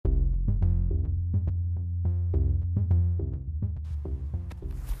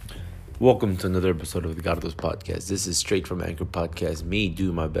Welcome to another episode of the Gardos Podcast. This is straight from Anchor Podcast. Me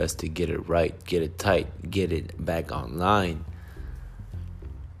doing my best to get it right, get it tight, get it back online.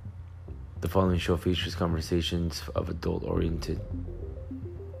 The following show features conversations of adult-oriented.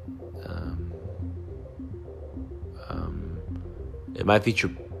 It might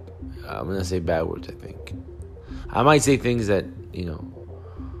feature, I'm going to say bad words, I think. I might say things that, you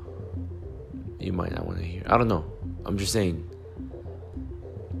might not want to hear. I don't know. I'm just saying.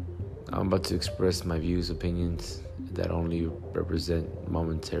 I'm about to express my views, opinions that only represent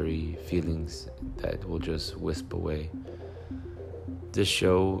momentary feelings that will just wisp away. This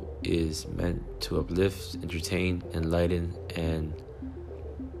show is meant to uplift, entertain, enlighten, and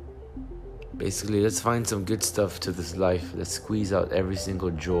basically let's find some good stuff to this life. Let's squeeze out every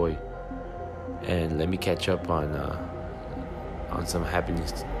single joy, and let me catch up on some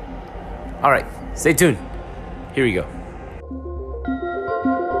happiness. All right, stay tuned. Here we go.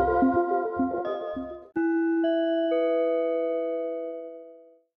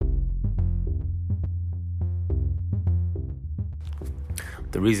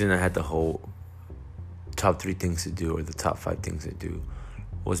 The reason I had the whole top 3 things to do or the top 5 things to do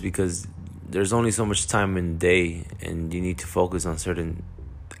was because there's only so much time in the day, and you need to focus on certain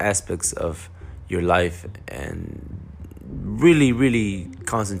aspects of your life and really, really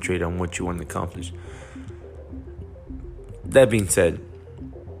concentrate on what you want to accomplish. That being said,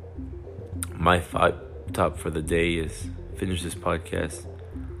 my top for the day is finish this podcast,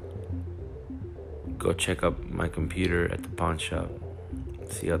 go check up my computer at the pawn shop,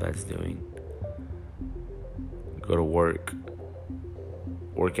 see how that's doing, go to work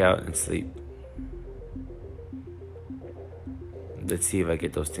out and sleep. Let's see if I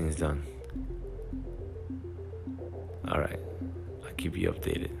get those things done. Alright, I'll keep you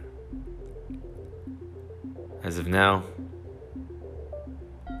updated. As of now,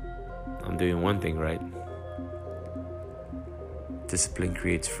 I'm doing one thing right. Discipline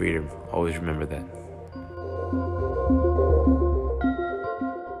creates freedom. Always remember that.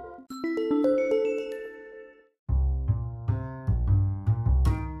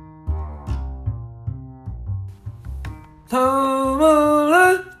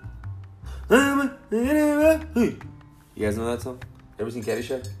 You guys know that song? Ever seen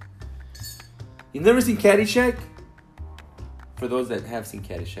Caddyshack? You've never seen Caddyshack? For those that have seen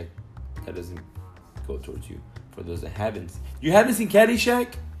Caddyshack, that doesn't go towards you. For those that haven't, you haven't seen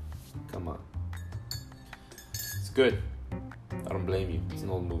Caddyshack? Come on. It's good. I don't blame you. It's an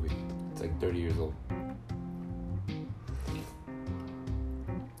old movie. It's like 30 years old.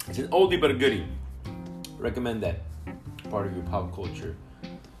 It's an oldie but a goodie. Recommend that. Part of your pop culture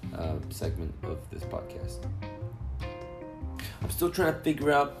segment of this podcast. I'm still trying to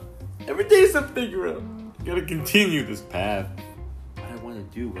figure out. Every day is a figure out. I gotta continue this path. What I want to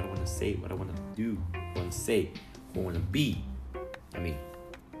do, what I want to say, what I want to do, what I want to say, who I want to be. I mean,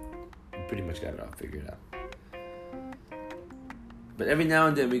 I pretty much got it all figured out. But every now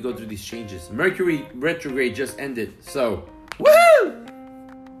and then we go through these changes. Mercury retrograde just ended, so woohoo!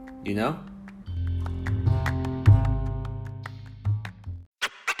 You know?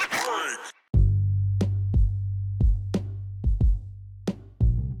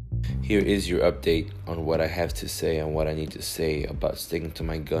 Here is your update on what I have to say and what I need to say about sticking to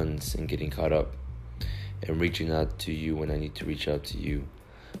my guns and getting caught up and reaching out to you when I need to reach out to you.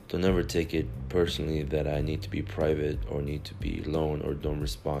 Don't ever take it personally that I need to be private or need to be alone or don't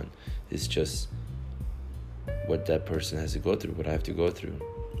respond. It's just what that person has to go through, what I have to go through.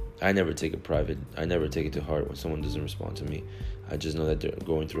 I never take it private. I never take it to heart when someone doesn't respond to me. I just know that they're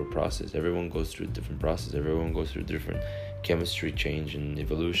going through a process. Everyone goes through a different process. Everyone goes through different chemistry change and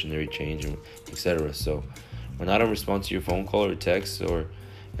evolutionary change and etc. So when I don't respond to your phone call or text or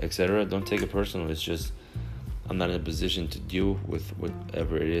etc., don't take it personal. It's just I'm not in a position to deal with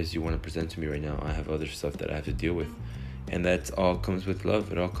whatever it is you want to present to me right now. I have other stuff that I have to deal with, and that all comes with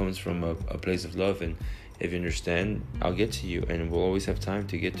love. It all comes from a place of love, and if you understand, I'll get to you, and we'll always have time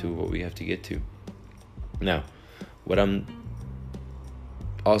to get to what we have to get to. Now, what I'm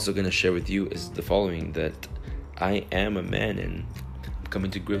also going to share with you is the following, that I am a man, and I'm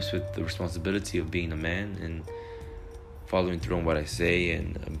coming to grips with the responsibility of being a man and following through on what I say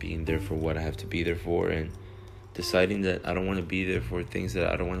and being there for what I have to be there for, and deciding that I don't want to be there for things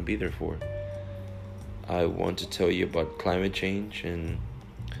that I don't want to be there for. I want to tell you about climate change and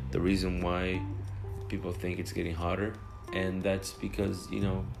the reason why people think it's getting hotter, and that's because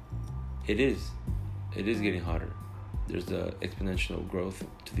it is getting hotter. There's the exponential growth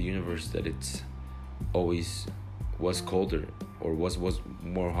to the universe that it's always was colder or was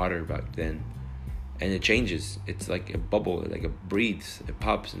more hotter back then, and it changes. It's like a bubble, like it breathes, it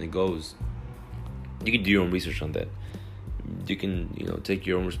pops and it goes. You can do your own research on that. You can, take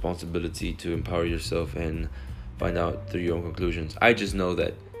your own responsibility to empower yourself and find out through your own conclusions. I just know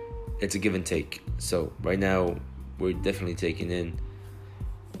that it's a give and take. So right now, we're definitely taking in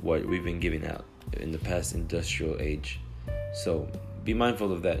what we've been giving out in the past industrial age. So be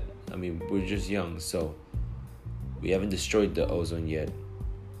mindful of that. I mean, we're just young, so we haven't destroyed the ozone yet,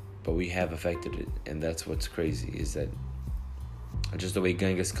 but we have affected it, and that's what's crazy, is that just the way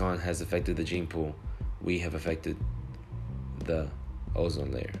Genghis Khan has affected the gene pool, we have affected the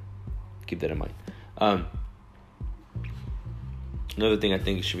ozone layer. Keep that in mind. Another thing I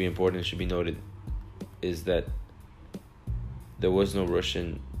think should be important, should be noted, is that there was no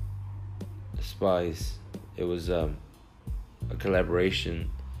Russian spies. It was a collaboration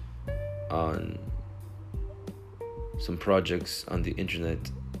on some projects on the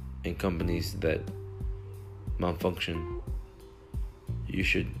internet and companies that malfunction. You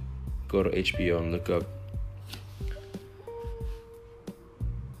should go to HBO and look up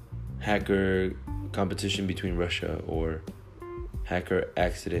hacker competition between Russia, or hacker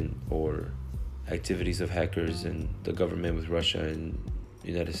accident, or activities of hackers and the government with Russia and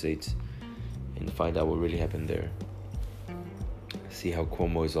the United States, and find out what really happened there. See how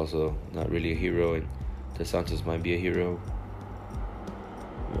Cuomo is also not really a hero, and DeSantis might be a hero.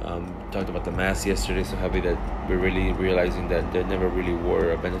 Talked about the mask yesterday, so happy that we're really realizing that there never really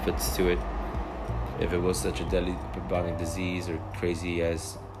were benefits to it. If it was such a deadly bubonic disease or crazy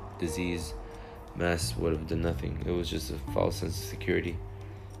ass disease, masks would have done nothing. It was just a false sense of security.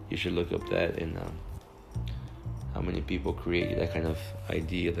 You should look up that, and how many people create that kind of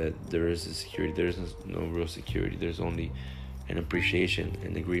idea that there is a security. There is no real security. There's only an appreciation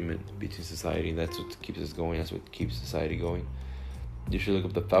and agreement between society, and that's what keeps us going. That's what keeps society going. You should look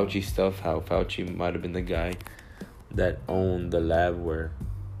up the Fauci stuff, how Fauci might have been the guy that owned the lab where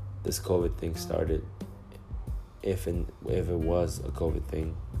this COVID thing started, if it was a COVID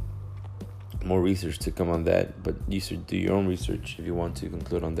thing. More research to come on that, but you should do your own research if you want to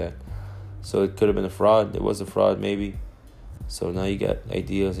conclude on that. So it could have been a fraud. It was a fraud, maybe. So now you got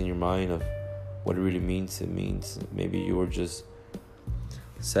ideas in your mind of what it really means. It means maybe you were just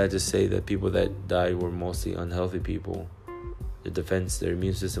sad to say that people that died were mostly unhealthy people. Their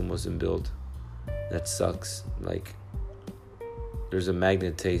immune system wasn't built. That sucks. Like, there's a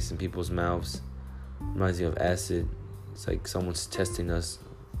magnet taste in people's mouths. Reminds me of acid. It's like someone's testing us.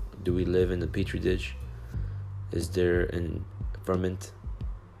 Do we live in the petri dish? Is there an ferment?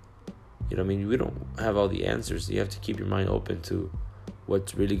 You know what I mean? We don't have all the answers. You have to keep your mind open to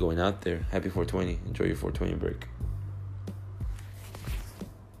what's really going out there. Happy 420. Enjoy your 420 break.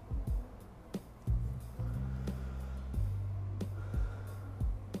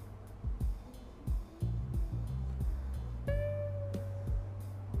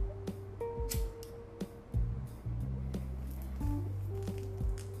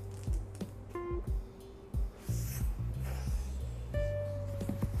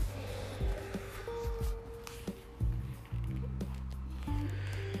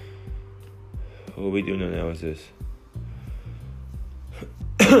 What we do now is this.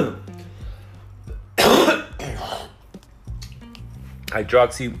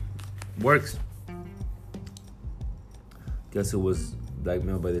 Hydroxy works. Guess who was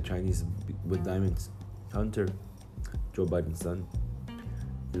blackmailed by the Chinese with diamonds? Hunter, Joe Biden's son.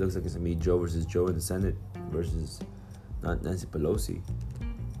 It looks like it's gonna be Joe versus Joe in the Senate versus not Nancy Pelosi.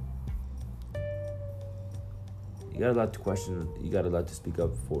 You got a lot to question. You got a lot to speak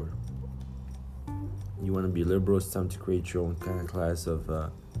up for. You want to be liberal, it's time to create your own kind of class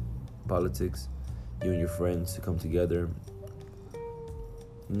of politics. You and your friends to come together.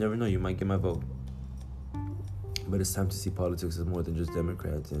 You never know, you might get my vote. But it's time to see politics as more than just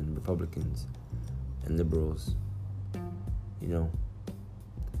Democrats and Republicans and liberals.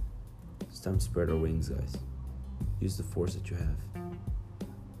 It's time to spread our wings, guys. Use the force that you have.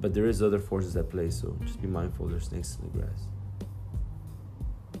 But there is other forces at play, so just be mindful. There's snakes in the grass.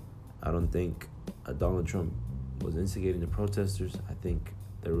 I don't think Donald Trump was instigating the protesters. I think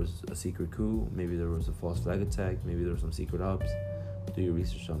there was a secret coup. Maybe there was a false flag attack. Maybe there were some secret ops. Do your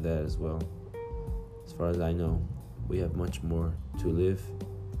research on that as well. As far as I know, we have much more to live,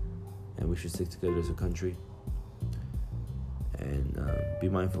 and we should stick together as a country. And be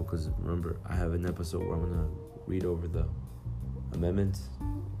mindful, because remember, I have an episode where I'm going to read over the amendments,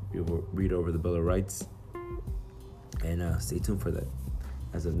 read over the Bill of Rights, and stay tuned for that.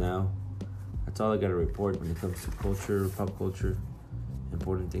 As of now, that's all I got to report when it comes to culture, pop culture,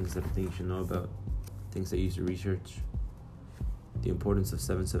 important things that I think you should know about, things that you should research, the importance of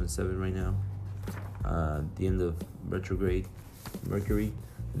 777 right now. The end of retrograde Mercury,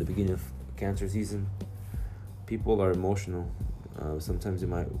 the beginning of Cancer season. People are emotional. Sometimes you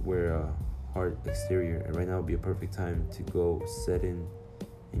might wear a hard exterior, and right now would be a perfect time to go set in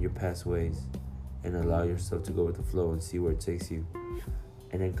your past ways and allow yourself to go with the flow and see where it takes you,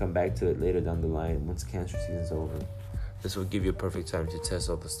 and then come back to it later down the line once Cancer season's over. This will give you a perfect time to test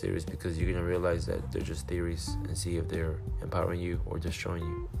all those theories, because you're going to realize that they're just theories, and see if they're empowering you or destroying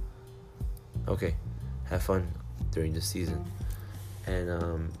you. Okay, have fun during this season,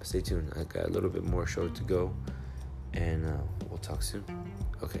 and stay tuned. I got a little bit more show to go, and we'll talk soon.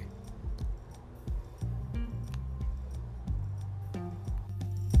 Okay.